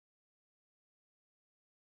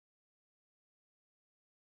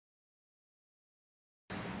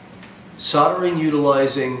Soldering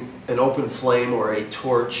utilizing an open flame or a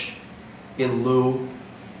torch in lieu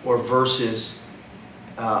or versus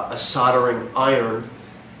a soldering iron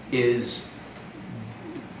is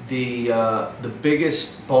the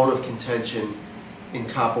biggest bone of contention in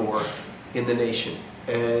copper work in the nation,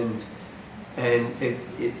 and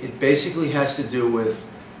it basically has to do with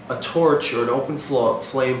a torch or an open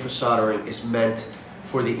flame for soldering is meant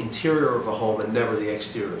for the interior of a home and never the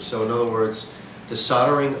exterior. So in other words, the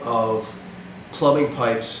soldering of plumbing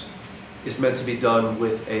pipes is meant to be done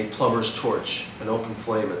with a plumber's torch, an open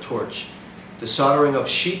flame, a torch. The soldering of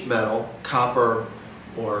sheet metal, copper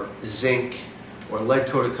or zinc or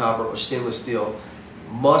lead-coated copper or stainless steel,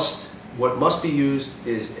 what must be used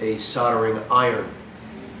is a soldering iron.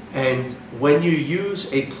 And when you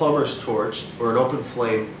use a plumber's torch or an open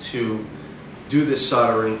flame to do this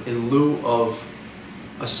soldering in lieu of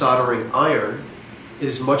a soldering iron, it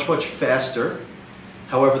is much, much faster.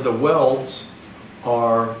 However, the welds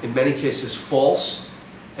are in many cases false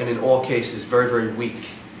and in all cases very, very weak.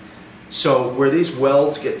 So where these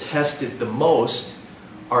welds get tested the most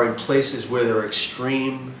are in places where there are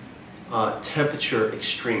extreme temperature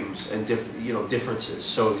extremes and differences.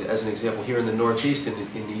 So as an example, here in the Northeast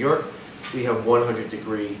in New York, we have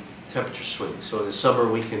 100-degree temperature swings. So in the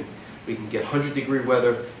summer we can get 100-degree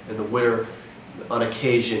weather, in the winter on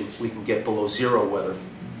occasion we can get below zero weather,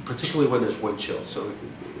 particularly when there's wind chill. So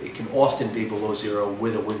it can often be below zero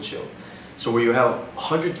with a wind chill. So where you have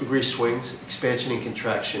 100-degree swings, expansion and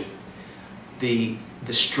contraction, the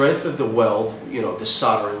strength of the weld, the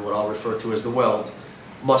soldering, what I'll refer to as the weld,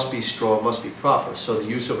 must be strong, must be proper. So the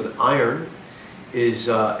use of an iron is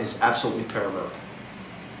absolutely paramount.